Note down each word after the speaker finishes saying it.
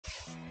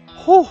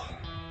Whew.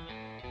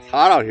 It's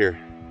hot out here.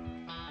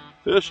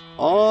 Fish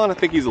on. I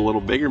think he's a little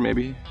bigger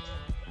maybe.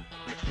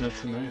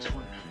 That's a nice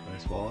one.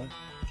 Nice walleye.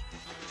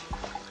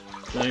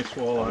 Nice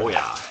walleye. Oh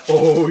yeah.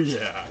 Oh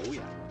yeah. Oh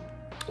yeah.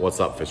 What's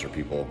up, fisher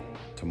people?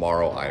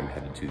 Tomorrow I'm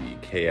headed to the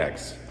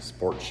KX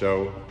Sports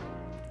Show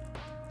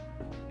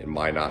in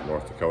Minot,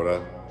 North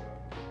Dakota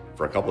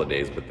for a couple of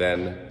days, but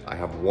then I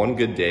have one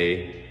good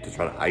day to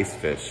try to ice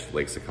fish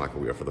Lake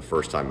Sakakawea for the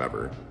first time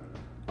ever.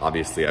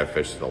 Obviously I've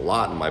fished a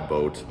lot in my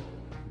boat,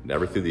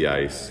 never through the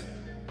ice.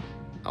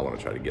 I want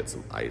to try to get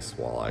some ice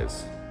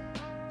walleyes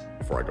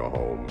before I go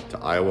home to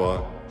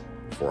Iowa,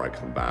 before I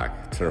come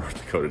back to North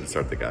Dakota to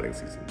start the guiding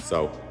season.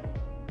 So,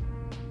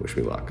 wish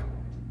me luck.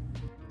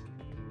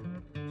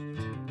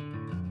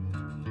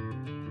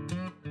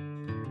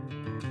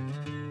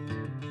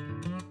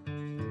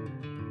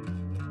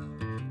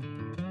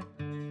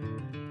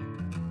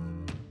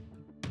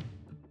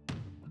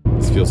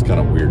 This feels kind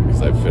of weird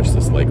because I've fished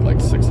this lake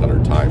like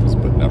 600 times,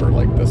 but never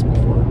like this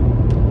before.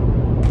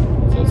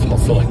 So it's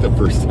also like the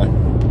first time.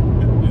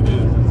 It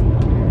is.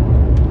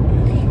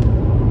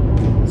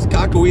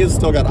 Sakakowea's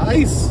still got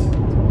ice.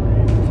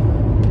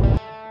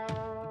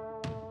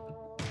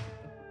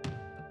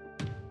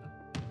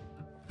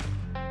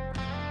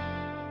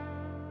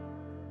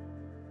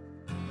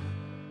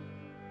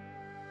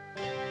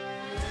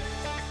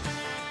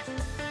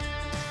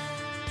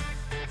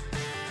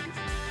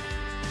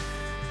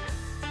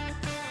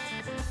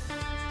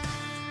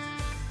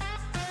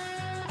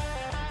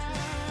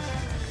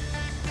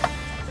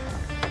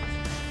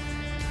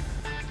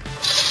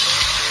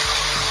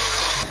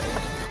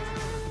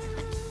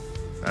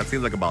 That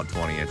seems like about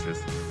 20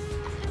 inches.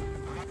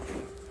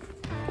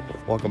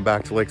 Welcome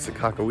back to Lake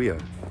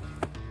Sakakawea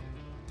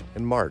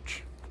in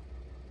March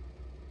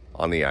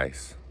on the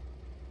ice.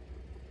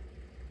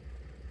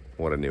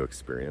 What a new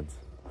experience.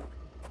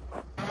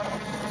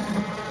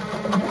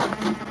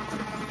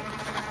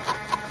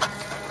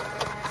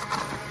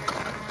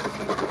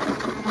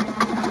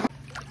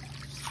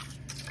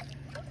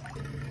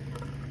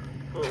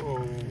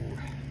 Oh.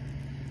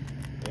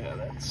 Yeah,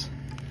 that's...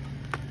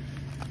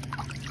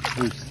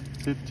 There's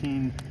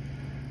 15,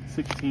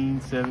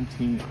 16,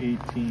 17,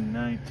 18,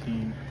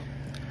 19,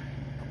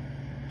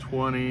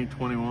 20,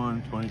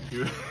 21,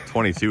 22.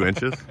 22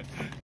 inches?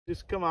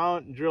 Just come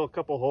out and drill a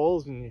couple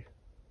holes and you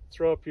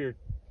throw up your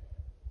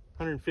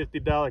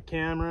 $150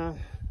 camera,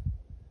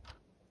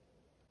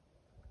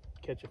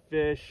 catch a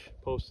fish,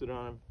 post it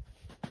on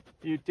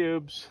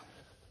YouTube's,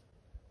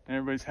 and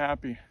everybody's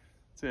happy.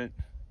 That's it.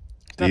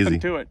 There's nothing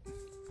to it.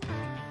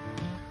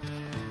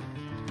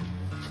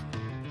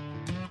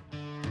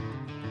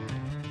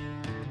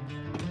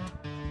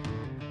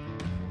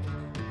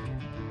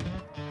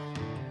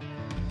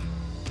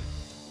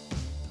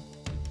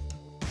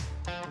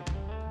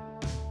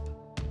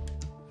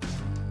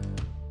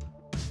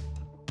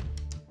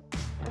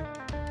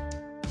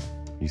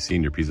 You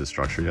seen your piece of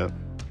structure yet?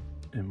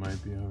 It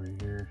might be over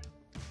here.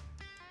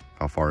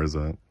 How far is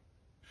that?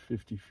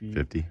 50 feet.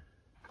 50?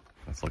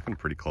 That's looking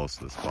pretty close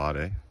to the spot,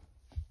 eh?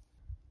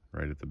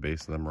 Right at the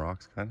base of them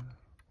rocks, kind of?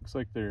 Looks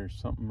like there's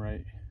something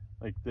right,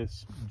 like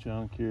this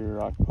junk here,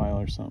 rock pile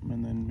or something,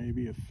 and then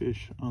maybe a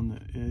fish on the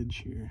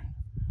edge here.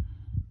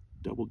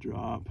 Double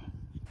drop.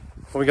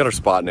 Well, we got our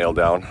spot nailed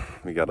down.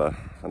 We got a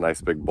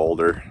nice big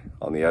boulder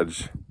on the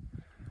edge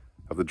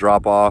of the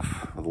drop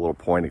off with a little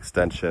point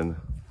extension,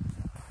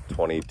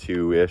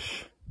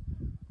 22-ish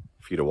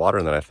feet of water,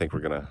 and then I think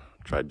we're gonna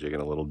try jigging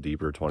a little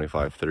deeper,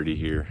 25, 30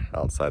 here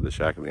outside the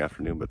shack in the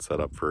afternoon, but set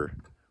up for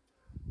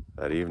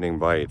that evening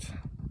bite.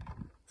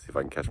 See if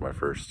I can catch my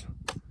first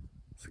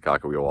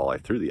Sakakawea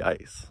walleye through the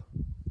ice.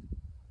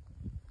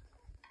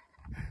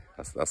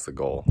 That's the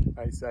goal.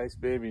 Ice, ice,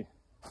 baby.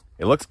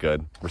 It looks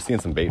good. We're seeing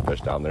some bait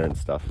fish down there and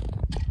stuff,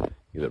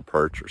 either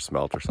perch or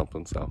smelt or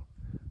something. So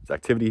there's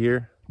activity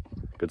here,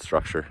 good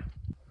structure.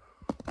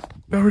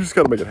 Now we just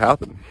gotta make it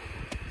happen.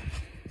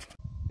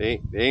 They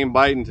ain't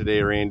biting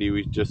today, Randy.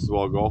 We just as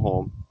well go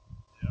home.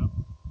 Yeah.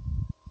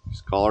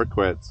 Just call her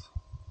quits.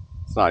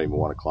 It's not even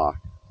 1 o'clock.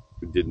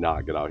 We did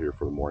not get out here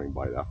for the morning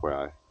bite,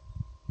 FYI.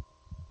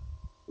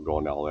 We're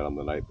going all in on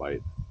the night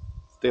bite.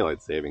 It's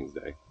daylight savings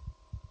day.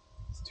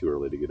 It's too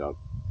early to get up.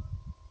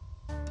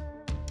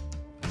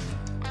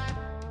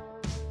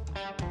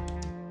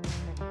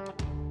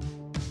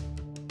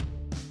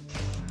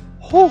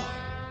 Whew.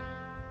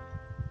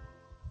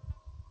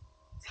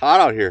 It's hot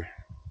out here.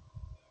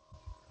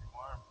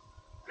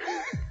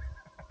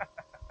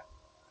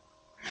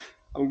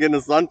 I'm getting a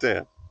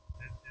suntan.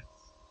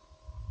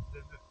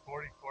 It's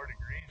 44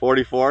 degrees.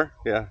 44?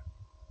 Yeah.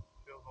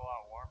 Feels a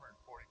lot warmer than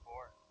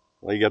 44.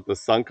 Well, you got the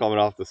sun coming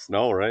off the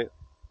snow, right?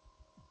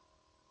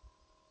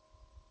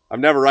 I've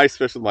never ice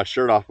fished with my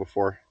shirt off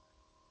before.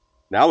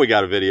 Now we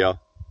got a video.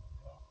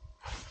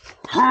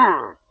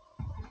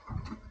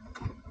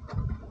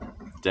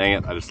 Dang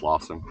it, I just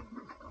lost him.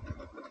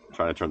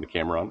 Trying to turn the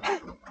camera on.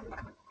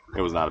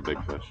 It was not a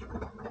big fish.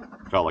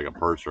 Felt like a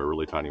perch or a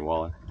really tiny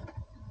walleye.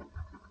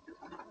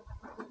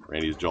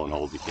 Randy's drilling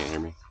holes, you can't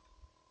hear me.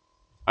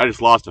 I just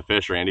lost a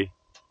fish, Randy.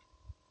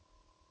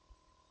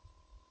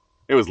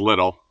 It was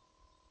little.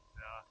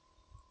 Yeah.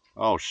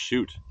 Oh,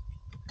 shoot.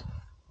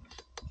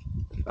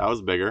 That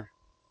was bigger.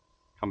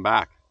 Come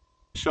back.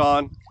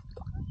 Sean,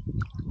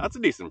 that's a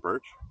decent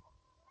perch.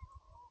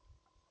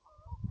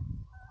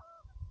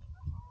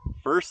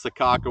 First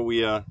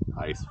Sakakawea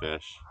ice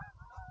fish.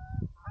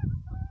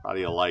 How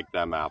do you like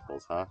them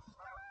apples, huh?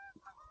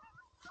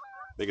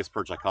 Biggest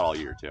perch I caught all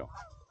year, too.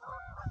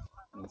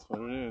 That's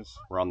what it is.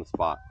 We're on the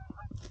spot.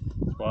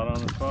 Spot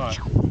on the spot.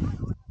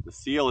 The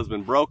seal has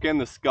been broken.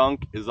 The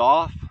skunk is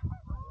off.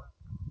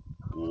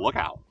 Look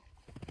out.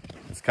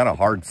 It's kind of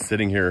hard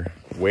sitting here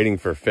waiting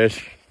for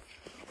fish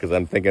because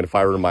I'm thinking if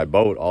I were in my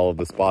boat, all of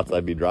the spots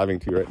I'd be driving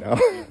to right now.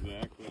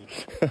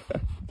 Exactly.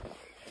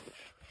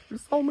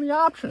 There's so many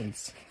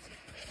options.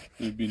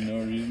 There'd be no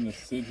reason to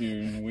sit here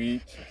and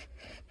wait.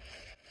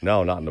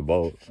 No, not in the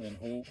boat. And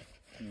hope,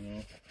 you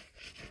know.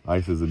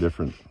 Ice is a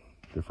different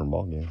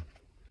ball game.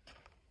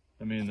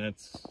 I mean,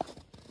 that's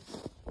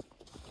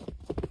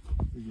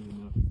we get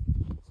enough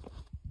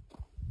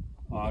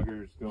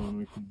augers going.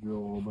 We could drill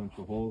a whole bunch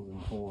of holes in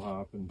hole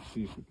hop and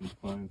see if we can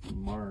find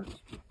some marks.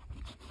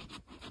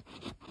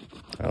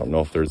 I don't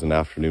know if there's an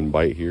afternoon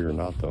bite here or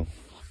not, though.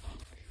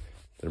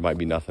 There might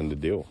be nothing to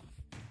do.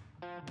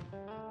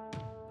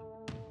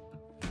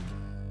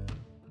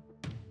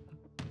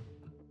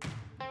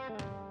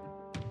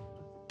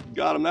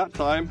 Got him that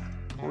time.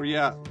 Where you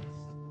at?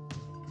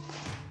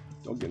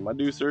 Don't get my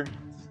deucer.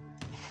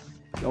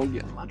 Don't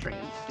get my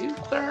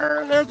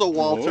transducer. There's a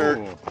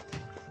Walter.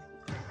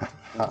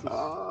 That's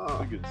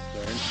a good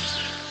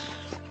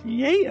start.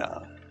 Yeah.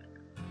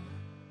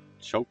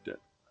 Choked it.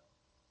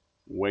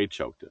 Way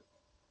choked it.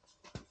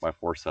 My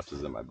forceps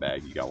is in my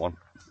bag. You got one?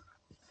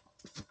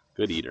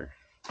 Good eater.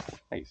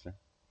 Hey, sir.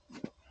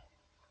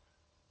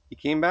 He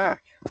came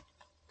back.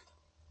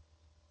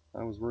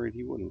 I was worried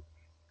he wouldn't.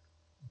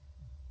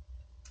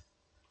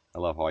 I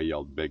love how I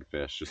yelled big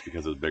fish just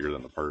because it was bigger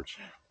than the perch.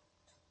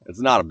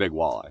 It's not a big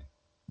walleye.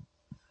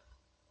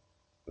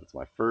 But it's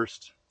my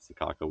first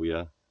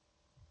Sakakawea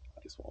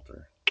ice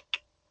Walter.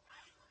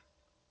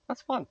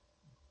 That's fun.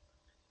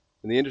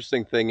 And the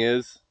interesting thing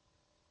is,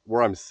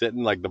 where I'm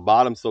sitting, like the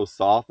bottom's so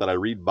soft that I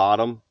read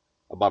bottom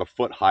about a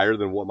foot higher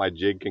than what my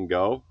jig can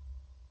go.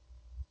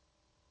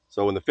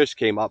 So when the fish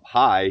came up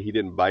high, he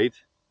didn't bite.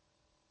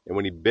 And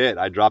when he bit,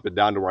 I dropped it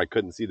down to where I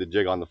couldn't see the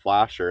jig on the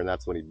flasher, and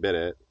that's when he bit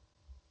it.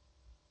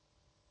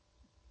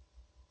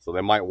 So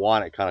they might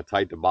want it kind of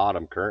tight to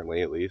bottom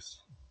currently, at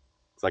least.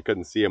 Because I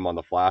couldn't see him on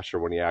the flasher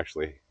when he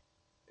actually,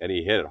 and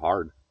he hit it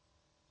hard.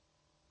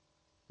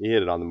 He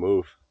hit it on the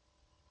move.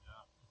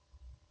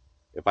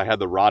 Yeah. If I had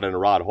the rod and a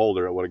rod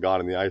holder, it would have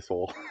gone in the ice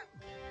hole.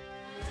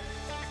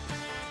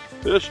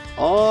 Fish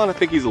on. I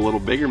think he's a little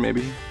bigger,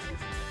 maybe.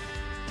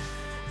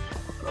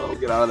 Oh,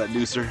 get out of that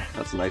deucer.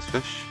 That's a nice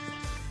fish.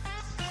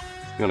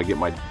 I'm gonna get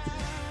my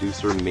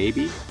deucer,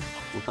 maybe,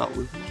 without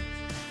losing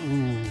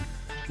him.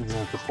 You're gonna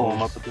have to pull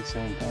them up at the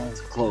same time. It's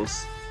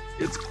close.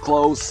 It's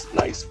close.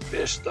 Nice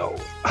fish, though.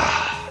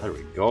 There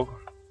we go.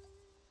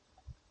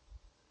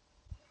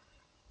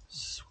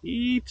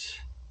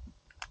 Sweet.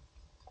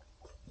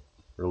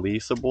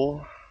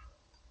 Releasable.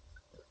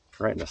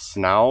 Right in the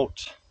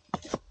snout.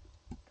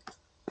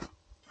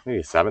 Maybe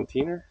a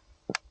 17er?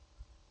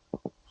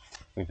 What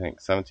do you think?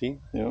 17?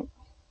 Yep.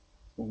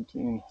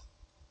 17.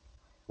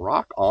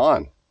 Rock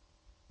on.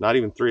 Not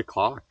even 3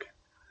 o'clock.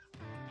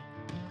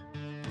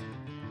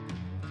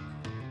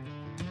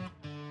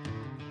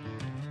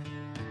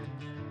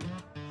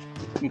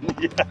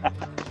 Yeah.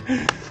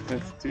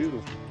 That's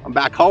 2. I'm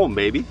back home,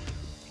 baby.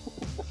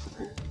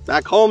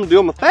 Back home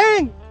doing my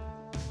thing.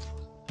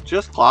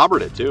 Just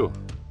clobbered it, too.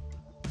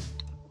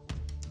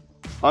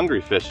 Hungry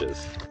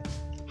fishes.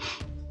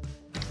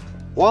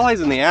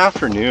 Walleyes in the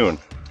afternoon.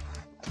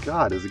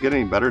 God, does it get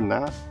any better than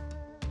that?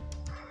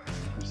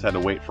 I just had to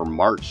wait for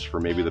March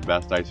for maybe the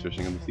best ice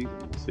fishing of the season.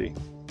 We'll see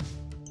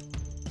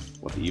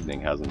what the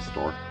evening has in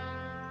store.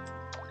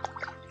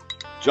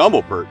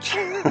 Jumbo perch.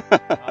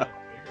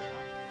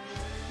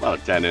 About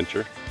a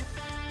 10-incher.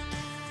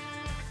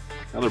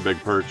 Another big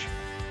perch.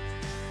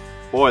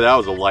 Boy, that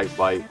was a light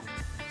bite.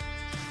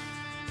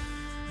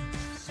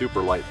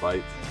 Super light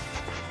bite.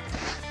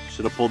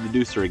 Should have pulled the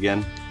deucer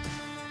again.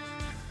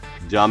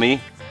 Dummy.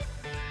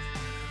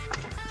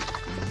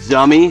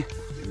 Dummy.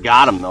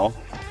 Got him though.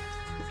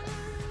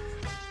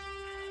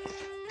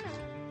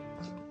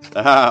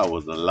 That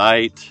was a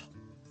light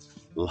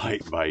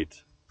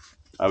bite.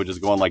 I was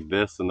just going like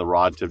this and the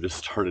rod tip just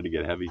started to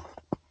get heavy.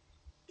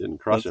 Didn't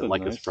crush it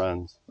like his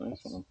friends.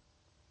 Nice one. A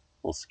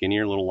little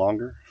skinnier, a little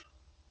longer.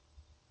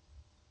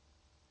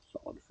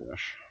 Solid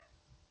fish.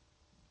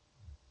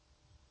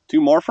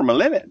 2 more from a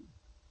limit.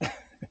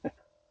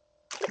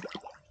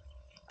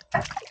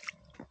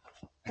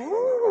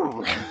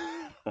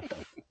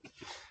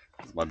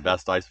 It's my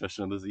best ice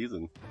fishing of the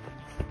season.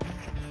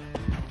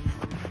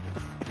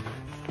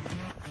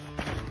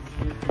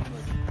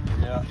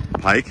 Yeah.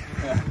 Pike?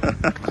 Yeah.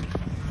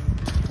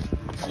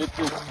 It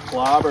just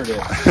clobbered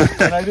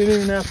it. And I didn't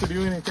even have to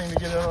do anything to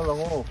get it out of the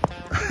hole.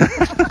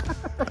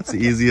 That's the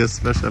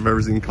easiest fish I've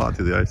ever seen caught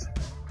through the ice.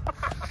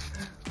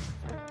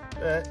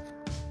 That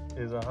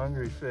is a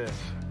hungry fish.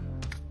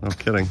 No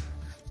kidding.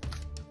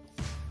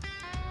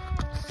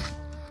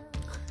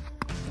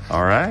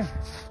 All right.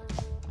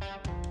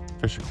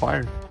 Fish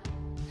acquired.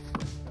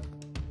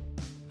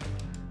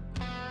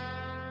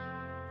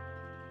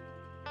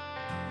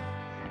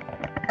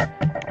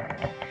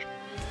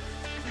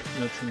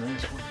 That's a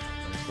nice one.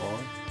 Nice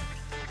walleye.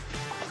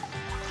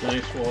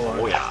 Nice walleye.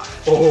 Oh yeah.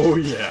 Oh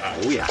yeah.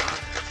 Oh yeah.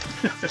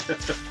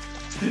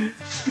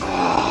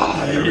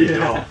 Ah, there we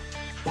go.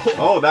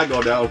 Oh, that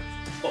go down.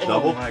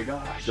 Double? Oh my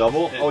gosh.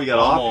 Double? Oh, you got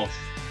Almost.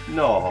 off?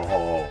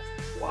 No.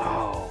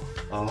 Wow.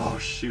 Oh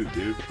shoot,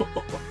 dude.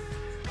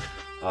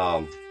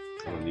 I'm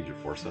gonna need your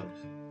forceps.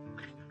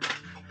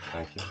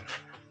 Thank you.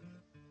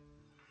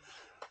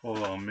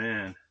 Oh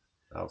man.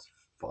 That was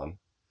fun.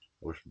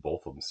 I wish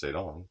both of them stayed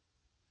on.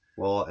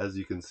 Well, as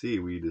you can see,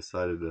 we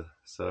decided to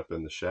set up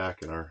in the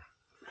shack in our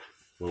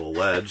little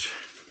ledge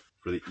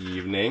for the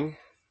evening.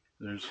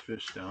 There's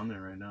fish down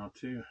there right now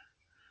too.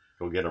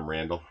 Go get them,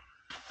 Randall.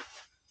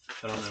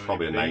 I don't That's know.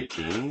 probably a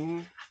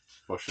 19,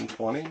 pushing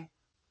 20.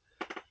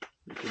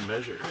 You can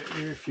measure right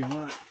here if you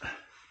want.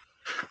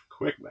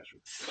 Quick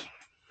measurements.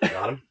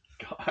 Got him?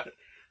 God.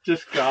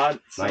 Just got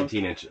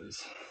 19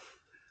 inches.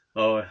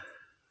 Oh,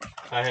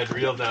 I had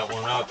reeled that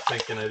one up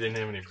thinking I didn't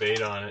have any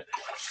bait on it.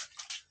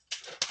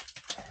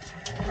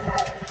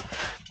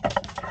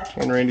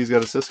 And Randy's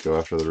got a Cisco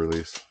after the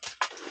release.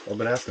 I've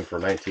been asking for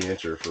a 19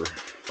 incher for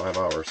 5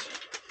 hours.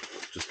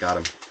 Just got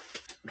him.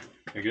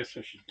 I guess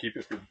I should keep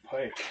it for the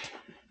pike.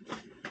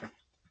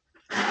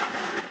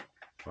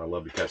 I'd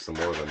love to catch some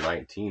more than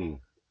 19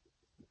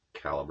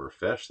 caliber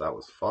fish. That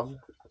was fun.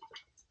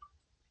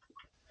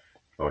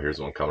 Oh, here's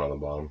one coming on the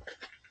bottom.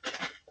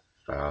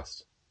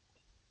 Fast.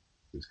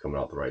 He's coming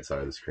out the right side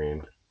of the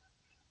screen.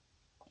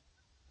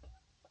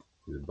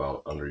 He's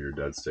about under your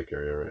dead stick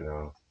area right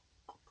now.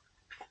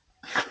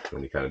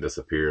 When he kind of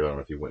disappeared, I don't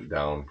know if he went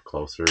down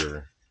closer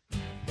or...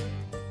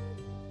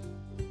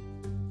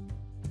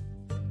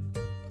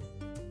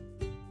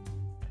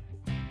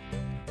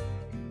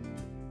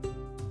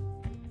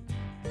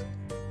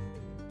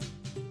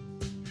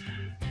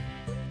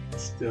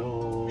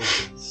 Still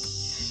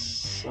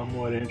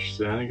somewhat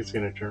interested. I think it's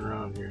going to turn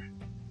around here.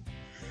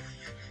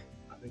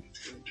 I think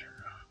it's going to turn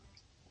around.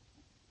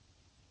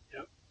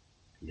 Yep.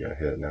 You gotta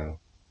hit it now.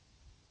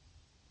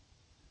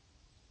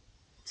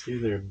 It's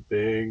either a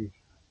big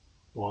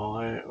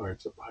walleye or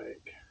it's a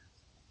pike.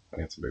 I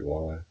think it's a big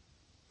walleye.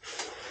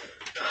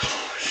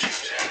 Oh,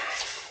 shoot.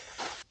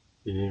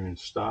 He didn't even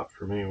stop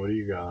for me. What do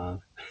you got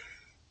on?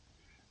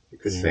 You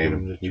couldn't even get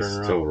him to He's turn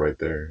around. still right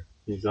there.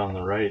 He's on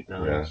the right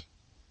now. Yeah. He's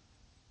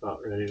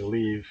about ready to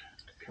leave.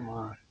 Come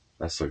on.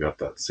 I still got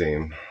that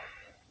same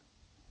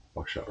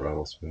buckshot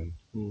rattle spoon.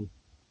 Hmm.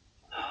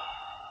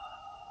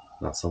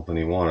 Not something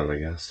he wanted, I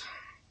guess.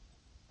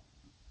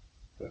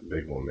 That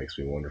big one makes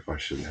me wonder if I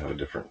shouldn't have a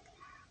different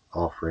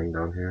offering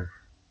down here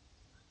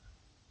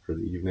for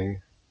the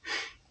evening.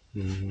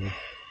 Mm-hmm.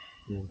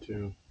 Me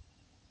too.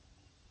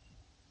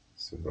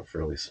 So a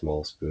fairly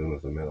small spoon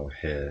with a metal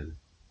head.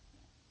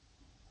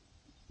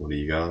 What do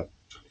you got?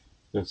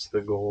 It's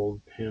the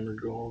gold,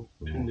 hammered gold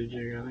Mhm. Pindy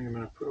jig. I think I'm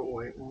going to put a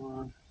white one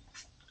on.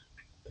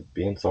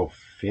 Being so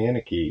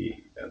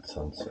finicky at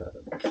sunset.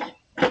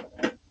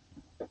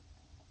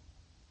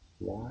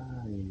 Why?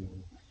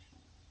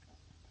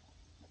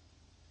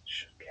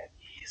 Should get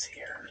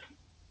easier.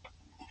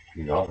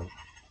 You got him.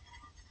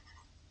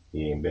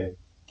 He ain't big.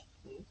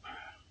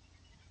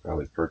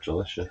 Probably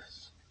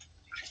perchlicious.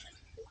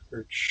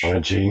 Perch On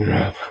a jean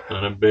wrap.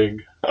 on a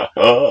big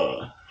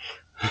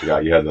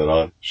Forgot you had that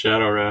on.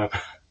 shadow wrap.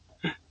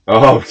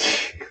 Oh,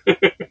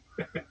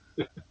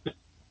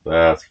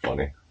 that's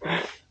funny.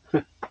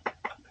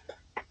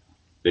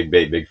 Big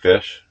bait, big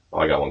fish. Oh,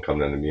 I got one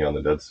coming into me on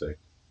the dead stick.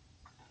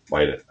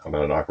 Bite it. I'm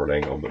at an awkward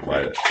angle, but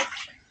bite it.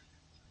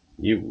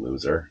 You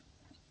loser.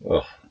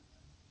 Ugh.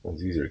 It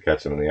was easier to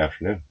catch them in the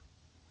afternoon.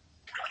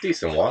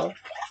 Decent walleye.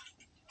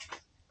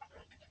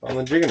 On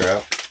the jigging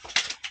wrap.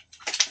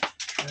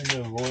 Trying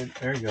to avoid.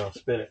 There you go.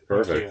 Spit it.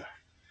 Perfect.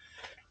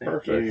 Thank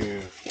Perfect.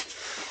 you.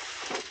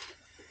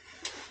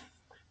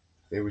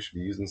 Maybe we should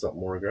be using something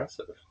more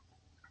aggressive.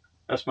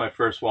 That's my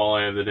first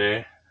walleye of the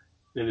day.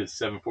 It is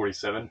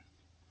 7:47.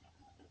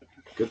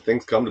 Good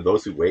things come to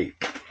those who wait.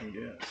 I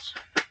guess.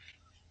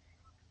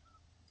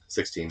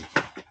 16.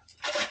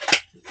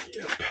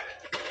 Yep.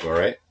 All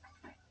right.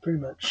 Pretty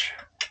much.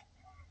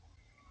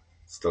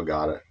 Still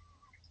got it.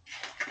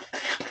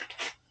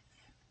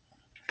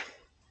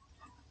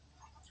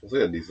 Looks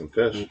like a decent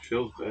fish. It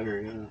feels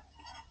better, yeah.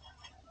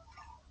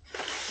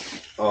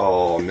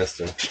 Oh, missed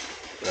him.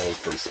 That was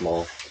pretty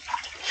small.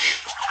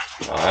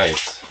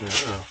 Nice.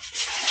 Yeah.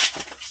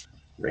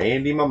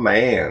 Randy, my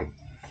man.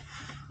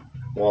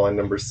 Walleye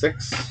number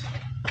 6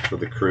 for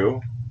the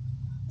crew.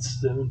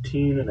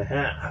 17 and a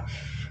half.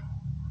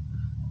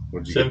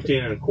 What'd you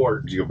 17 and a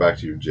quarter. Did you go back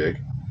to your jig?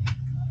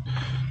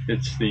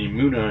 It's the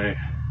moon eye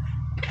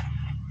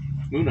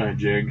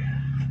jig.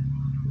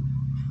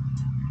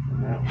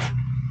 And that one.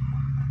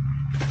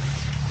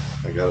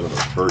 I got it with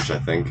a perch, I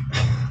think.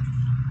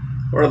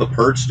 What are the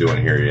perch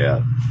doing here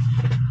yet?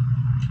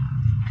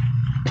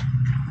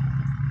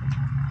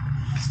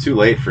 It's too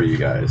late for you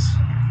guys.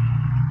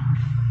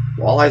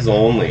 Walleyes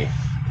only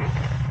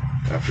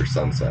after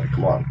sunset.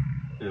 Come on.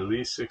 At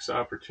least 6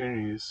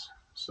 opportunities.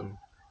 Some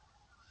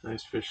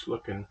nice fish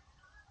looking.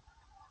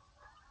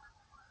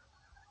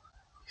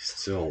 He's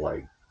still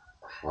like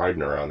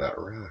hiding around that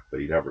rock,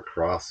 but he never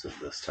crossed it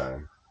this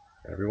time.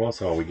 Every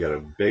once in a while we get a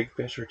big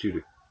fish or two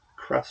to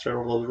crest right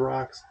over those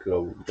rocks,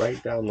 go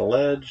right down the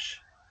ledge,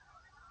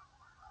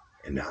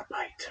 and not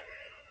bite.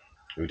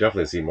 We've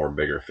definitely seen more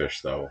bigger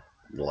fish though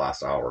in the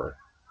last hour,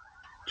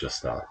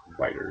 just not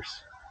biters.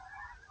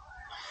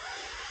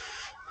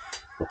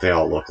 But they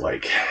all look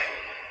like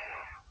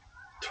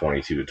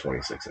 22 to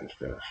 26 inch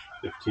fish.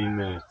 15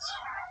 minutes.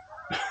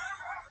 It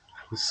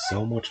was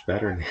so much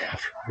better in the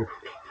afternoon.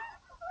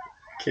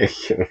 Can't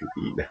get him to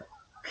eat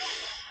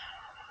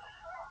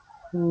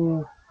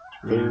now.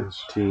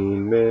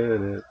 13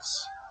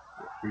 minutes.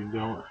 We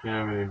don't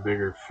have any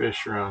bigger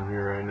fish around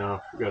here right now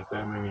if we got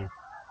that many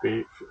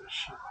bait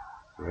fish.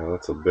 Yeah,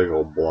 that's a big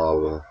old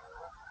blob of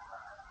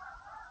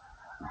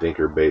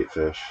dinker bait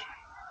fish.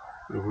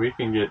 If we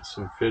can get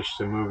some fish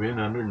to move in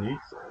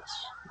underneath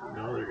us, you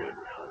know they're going to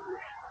be hungry.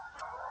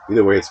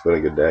 Either way, it's been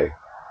a good day.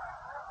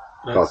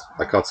 I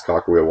caught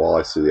Sakakawea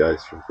Walleyes through the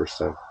ice for the first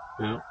time.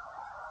 Yeah.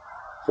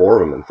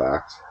 4 of them, in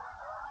fact.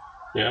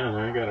 Yeah, and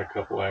I got a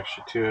couple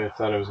actually too. I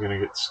thought I was going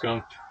to get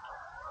skunked.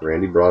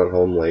 Randy brought it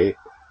home late.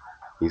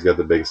 He's got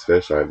the biggest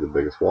fish. I have the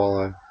biggest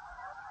walleye.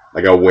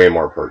 I got way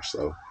more perch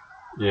though.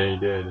 Yeah, you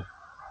did.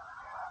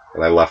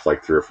 And I left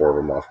like 3 or 4 of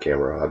them off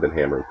camera. I've been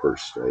hammering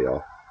perch today,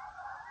 y'all.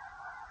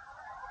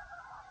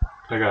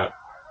 I got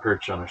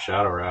perch on a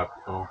shadow wrap.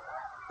 Oh.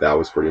 That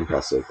was pretty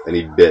impressive. And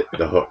he bit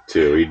the hook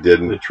too. He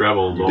didn't. The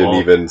treble. You didn't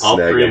even all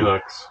snag 3 him.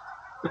 hooks.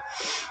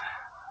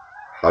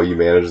 How you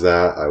managed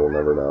that, I will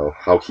never know.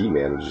 How he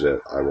managed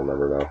it, I will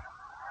never know.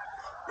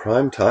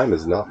 Prime time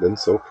has not been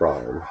so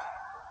prime.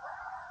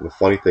 And the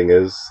funny thing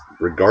is,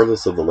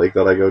 regardless of the lake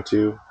that I go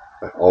to,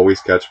 I always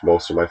catch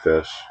most of my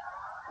fish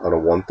on a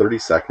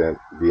 1/32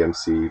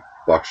 VMC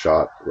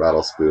buckshot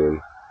rattle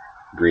spoon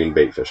green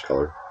bait fish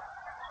color.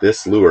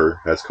 This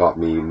lure has caught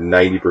me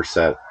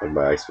 90% of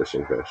my ice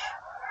fishing fish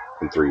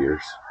in 3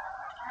 years.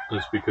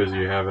 Just because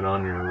you have it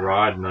on your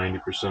rod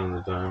 90%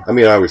 of the time. I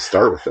mean, I always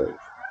start with it.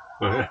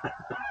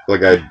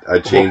 Like I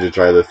change and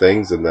try other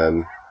things, and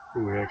then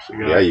we actually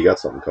got. Yeah, you got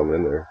something coming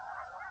in there.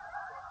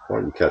 Why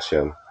don't you catch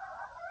him?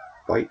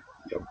 Bite,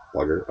 you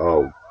bugger.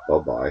 Oh,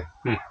 bye-bye.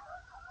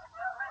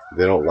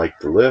 They don't like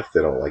the lift.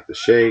 They don't like the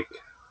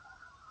shake.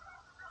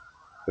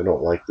 They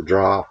don't like the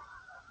drop.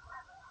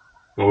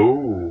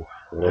 Oh,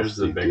 there's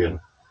the big one.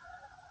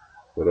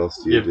 What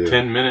else do you do? You have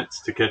 10 minutes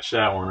to catch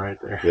that one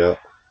right there. Yeah.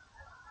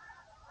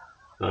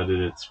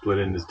 Did it split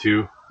into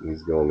 2?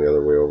 He's going the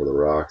other way over the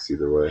rocks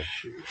either way.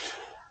 Shoot.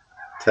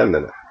 10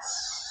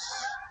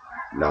 minutes.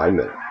 9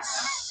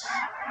 minutes.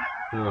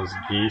 Those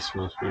geese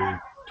must be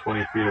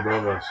 20 feet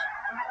above us.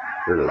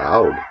 They're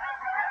loud.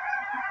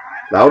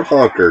 Loud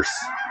honkers.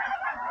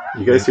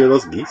 You guys hear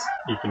those geese?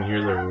 You can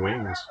hear their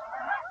wings.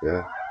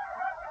 Yeah.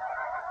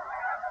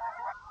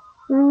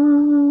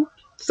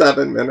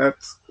 7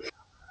 minutes.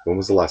 When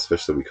was the last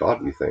fish that we caught,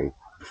 do you think?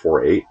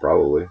 Before 8,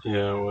 probably.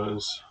 Yeah, it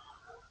was.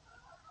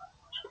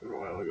 It was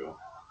quite a while ago.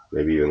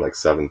 Maybe even like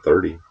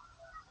 7:30.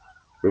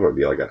 We might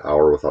be like an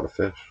hour without a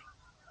fish.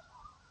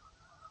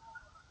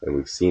 And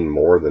we've seen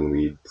more than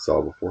we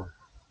saw before.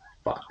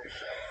 5.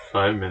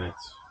 5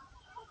 minutes.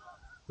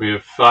 We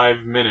have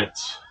 5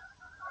 minutes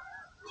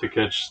to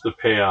catch the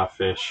payoff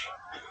fish.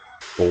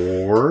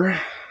 4.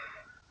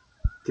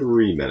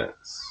 3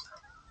 minutes.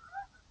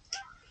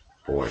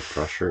 Boy,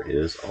 pressure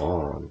is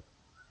on.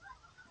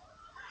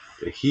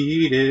 The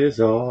heat is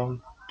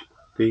on.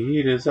 The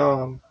heat is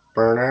on.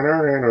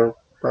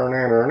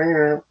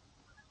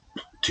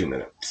 2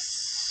 minutes.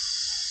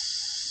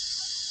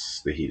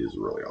 The heat is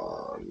really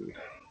on.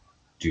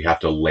 Do you have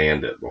to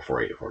land it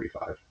before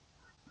 8:45?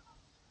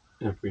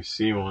 If we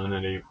see one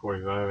at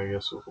 8:45, I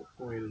guess we'll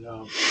wait it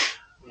out.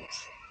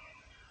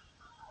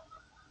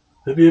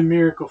 It'll be a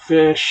miracle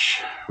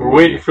fish. We're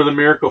waiting for the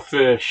miracle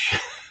fish.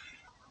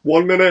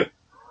 1 minute.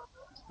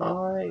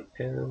 I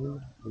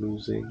am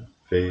losing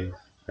faith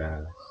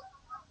fast.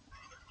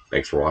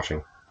 Thanks for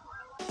watching.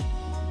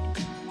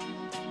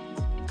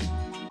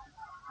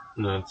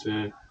 And that's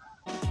it.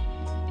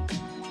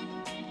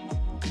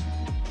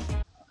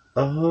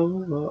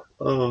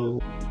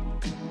 Oh.